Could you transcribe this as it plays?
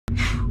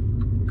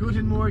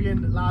Guten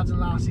Morgen, lads and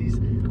lassies,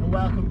 and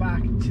welcome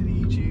back to the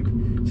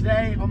YouTube.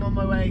 Today I'm on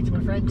my way to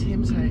my friend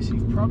Tim's house, who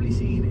you've probably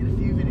seen in a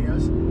few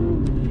videos.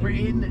 We're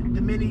in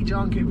the mini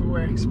John Cooper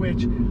Works,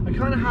 which I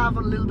kind of have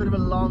on a little bit of a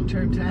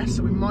long-term test,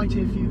 so we might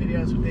do a few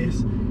videos with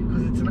this,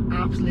 because it's an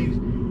absolute,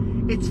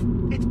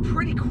 it's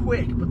pretty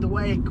quick, but the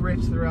way it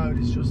grips the road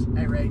is just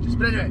outrageous.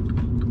 But anyway,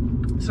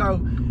 so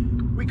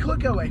we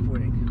could go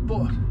wakeboarding,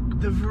 but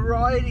the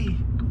variety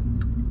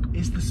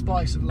is the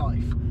spice of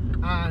life,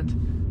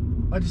 and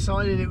I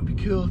decided it would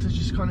be cool to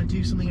just kind of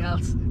do something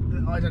else.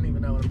 I don't even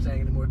know what I'm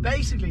saying anymore.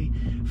 Basically,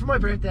 for my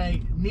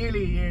birthday,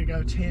 nearly a year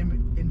ago,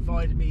 Tim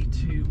invited me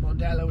to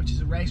Mondello, which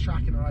is a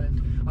racetrack in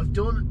Ireland. I've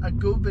done a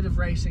good bit of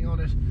racing on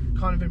it,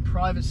 kind of in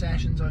private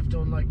sessions. I've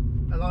done like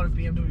a lot of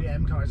BMW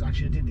M cars,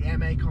 actually. I did the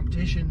MA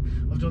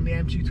competition, I've done the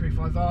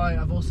M235i,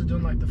 I've also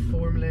done like the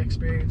Formula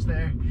experience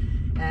there.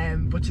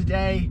 But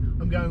today,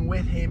 I'm going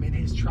with him in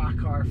his track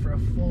car for a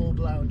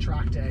full-blown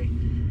track day.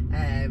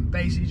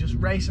 Basically just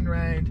racing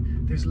around.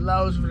 There's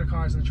loads of other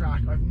cars on the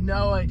track. I have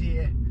no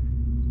idea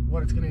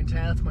what it's going to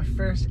entail. It's my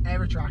first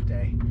ever track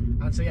day.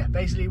 And so yeah,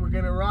 basically we're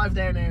going to arrive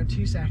there now in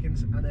 2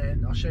 seconds, and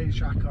then I'll show you the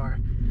track car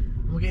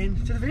and we'll get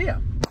into the video.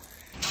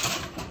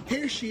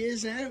 Here she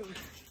is now,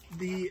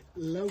 the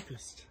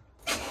LoCost.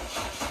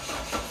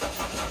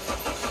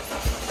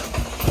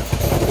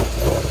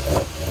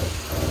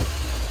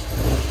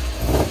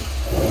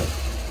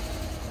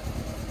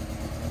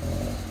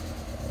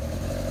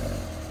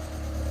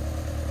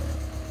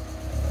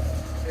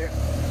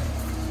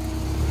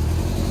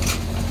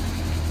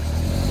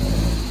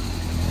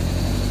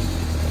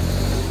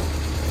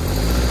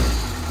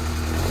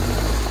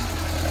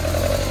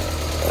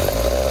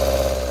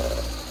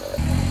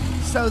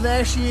 So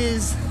there she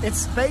is.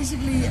 It's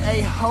basically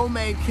a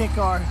homemade kit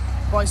car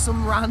by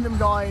some random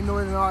guy in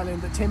Northern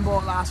Ireland that Tim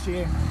bought last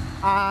year,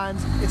 and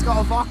it's got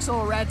a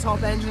Vauxhall red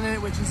top engine in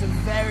it, which is a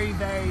very,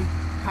 very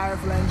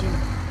powerful engine.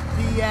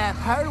 The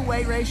power to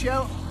weight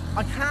ratio,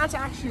 I can't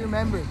actually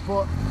remember it,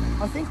 but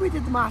I think we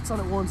did the maths on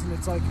it once, and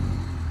it's like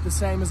the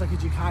same as like a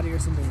Ducati or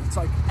something. It's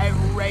like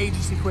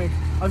outrageously quick.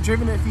 I've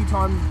driven it a few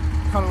times,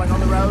 kind of like on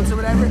the roads or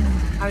whatever,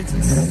 and it's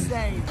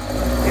insane.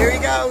 Here he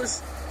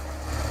goes.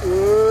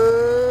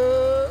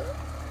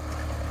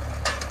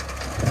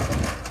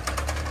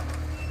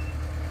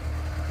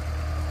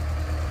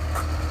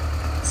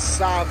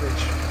 Savage.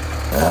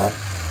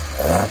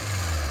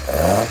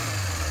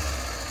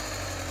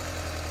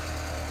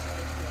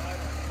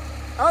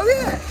 Oh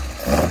yeah.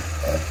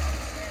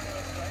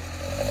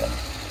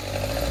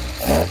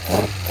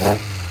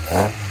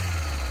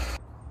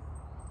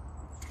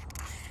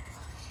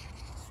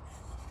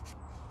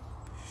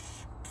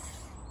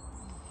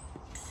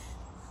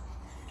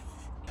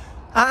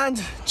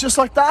 And just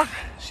like that,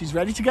 she's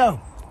ready to go.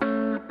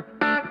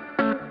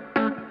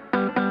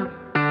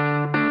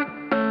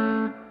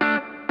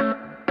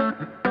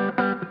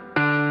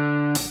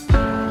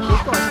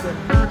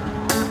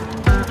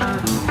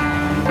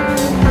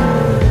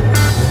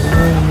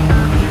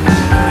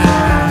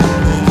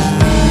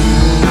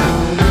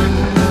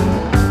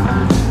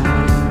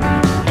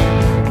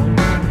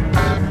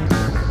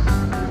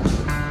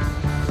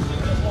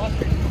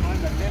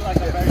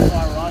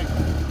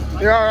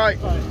 You're alright.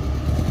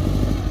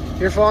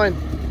 You're fine.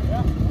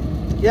 Yeah.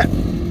 Yeah.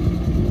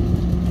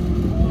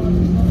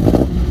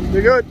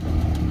 You're good.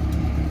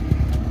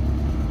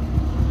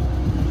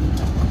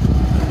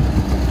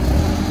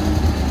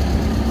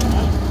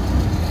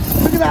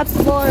 Look at that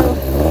smile.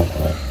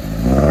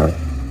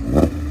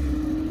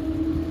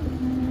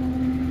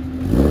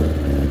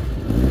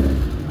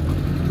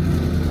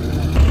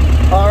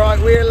 Alright,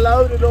 we're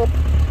loaded up.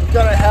 We've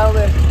got a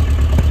helmet.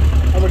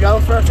 And we're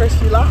going for our first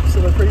few laps,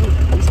 so we're pretty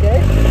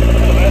scared.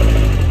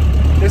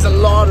 There's a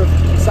lot of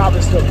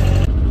savage stuff.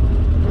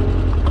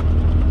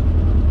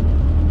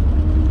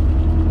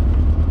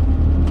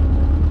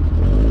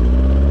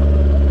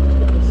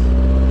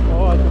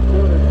 Oh, I can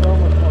feel there's so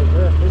much more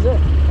grip. Is it? I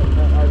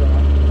don't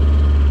know.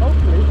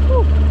 Hopefully.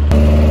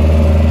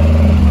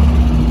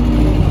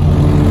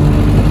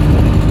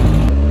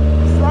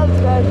 Sounds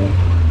good.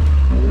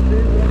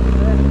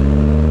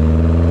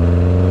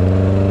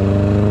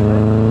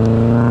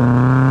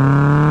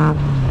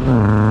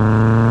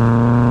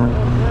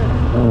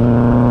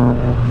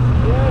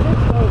 Yeah, I think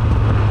so.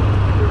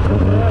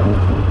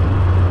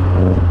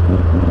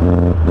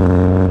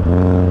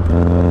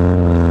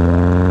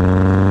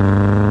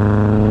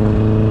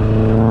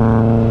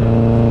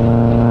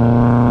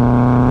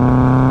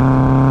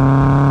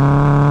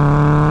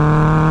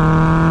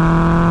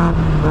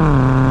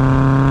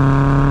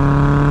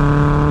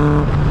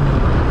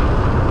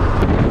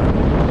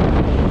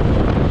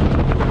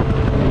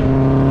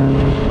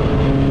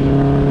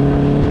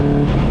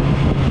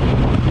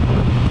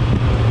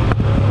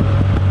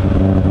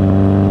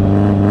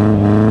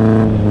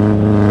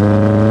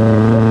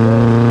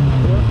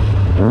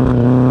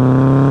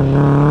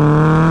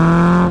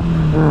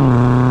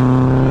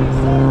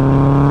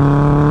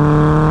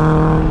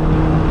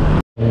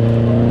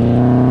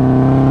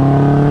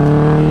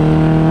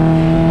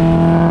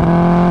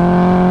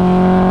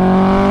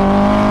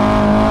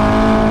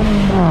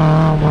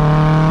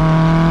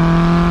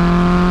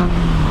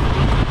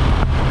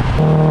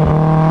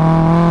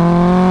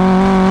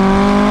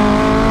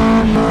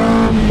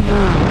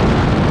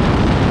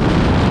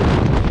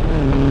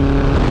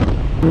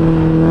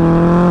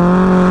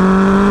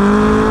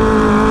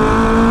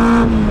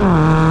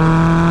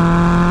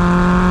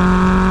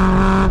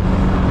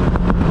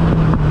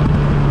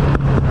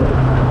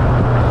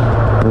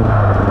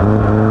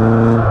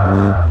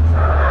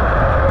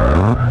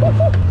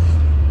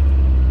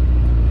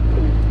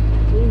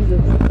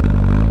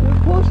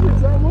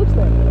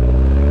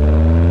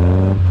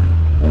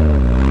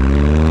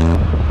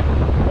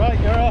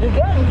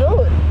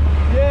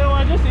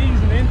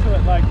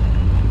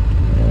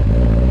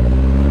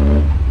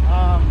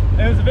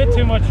 bit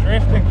too much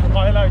drifting for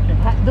my liking.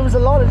 There was a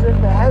lot of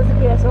drift there. How's the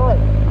PSI?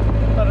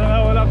 I don't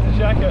know, we'll have to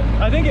check it.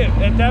 I think it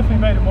definitely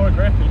made it more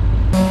grippy.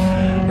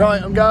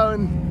 Right, I'm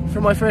going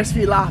for my first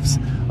few laps.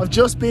 I've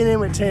just been in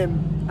with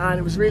Tim and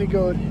it was really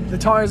good. The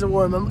tyres are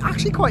warm. I'm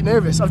actually quite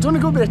nervous. I've done a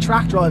good bit of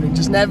track driving,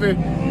 just never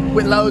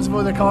with loads of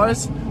other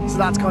cars, so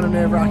that's kind of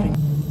nerve-wracking.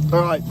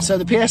 Alright, so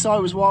the PSI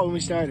was what when we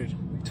started?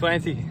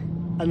 20.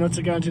 And what's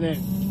it going to now?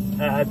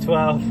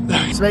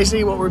 12. So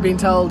basically what we're being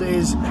told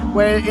is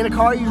where in a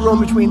car you run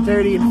between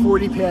 30 and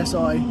 40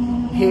 PSI,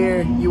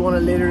 here you want to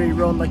literally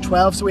run like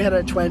 12, so we had it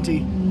at 20,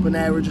 but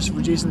now we're just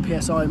reducing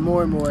the PSI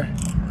more and more.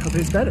 Hope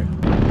it's better.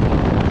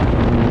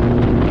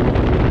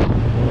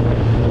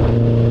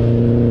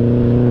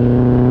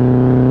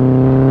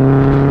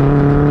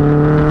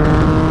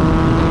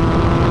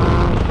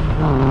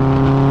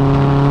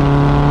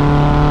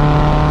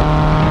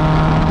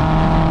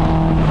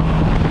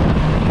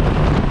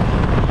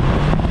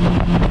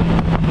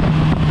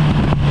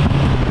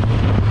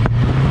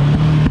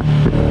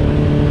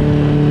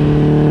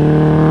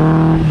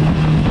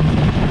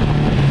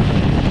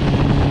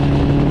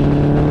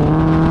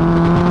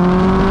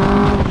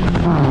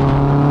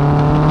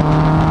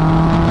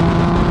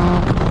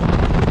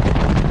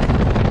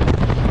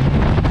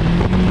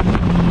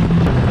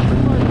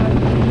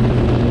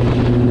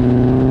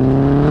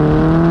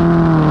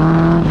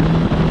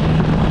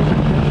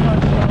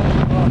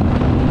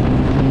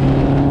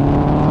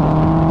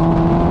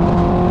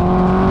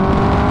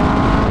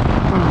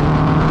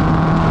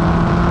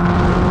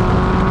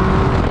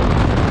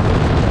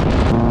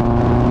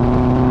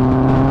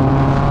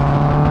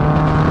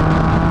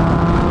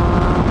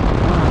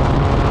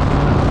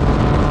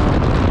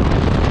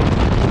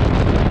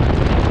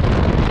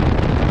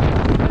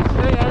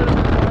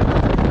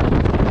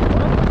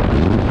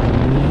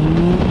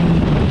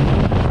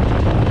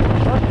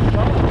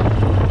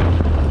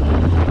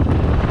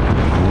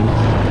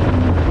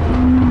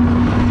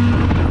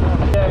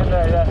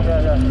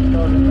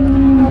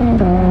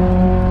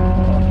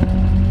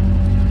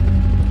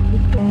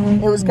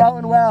 It was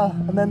going well,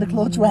 and then the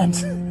clutch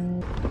went.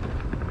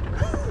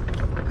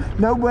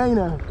 No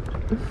bueno.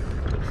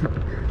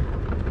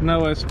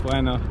 No es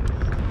bueno.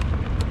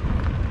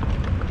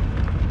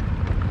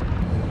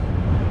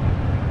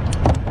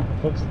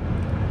 Oops.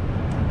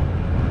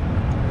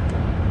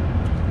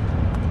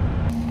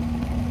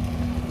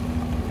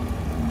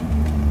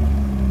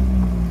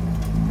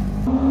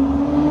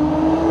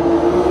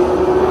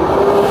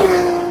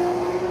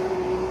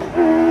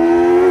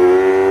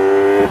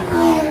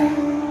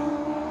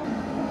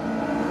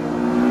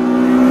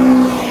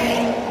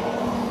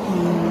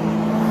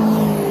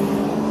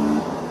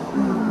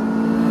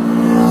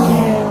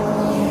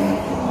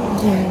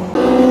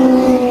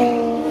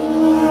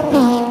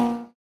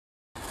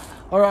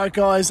 Alright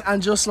guys,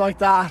 and just like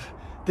that,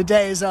 the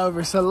day is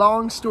over. So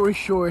long story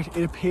short,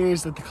 it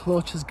appears that the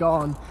clutch has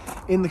gone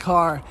in the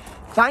car.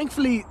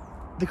 Thankfully,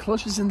 the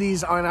clutches in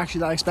these aren't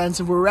actually that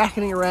expensive. We're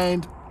reckoning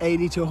around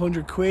 80 to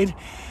 100 quid,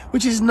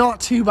 which is not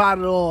too bad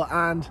at all.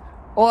 And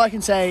all I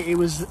can say, it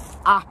was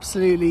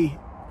absolutely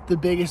the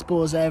biggest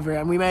buzz ever.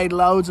 And we made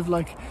loads of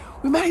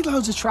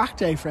track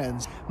day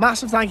friends.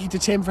 Massive thank you to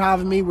Tim for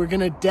having me. We're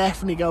gonna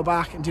definitely go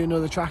back and do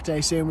another track day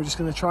soon. We're just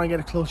gonna try and get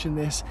a clutch in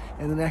this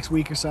in the next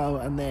week or so,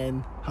 and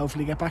then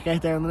hopefully get back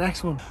out there on the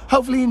next one.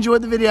 Hopefully you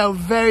enjoyed the video.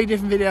 Very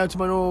different video to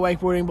my normal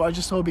wakeboarding, but I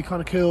just thought it'd be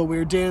kind of cool. We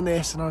were doing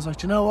this and I was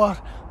like, you know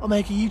what, I'll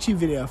make a YouTube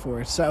video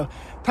for it. So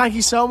thank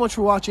you so much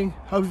for watching.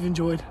 Hope you've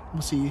enjoyed, and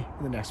we'll see you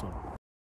in the next one.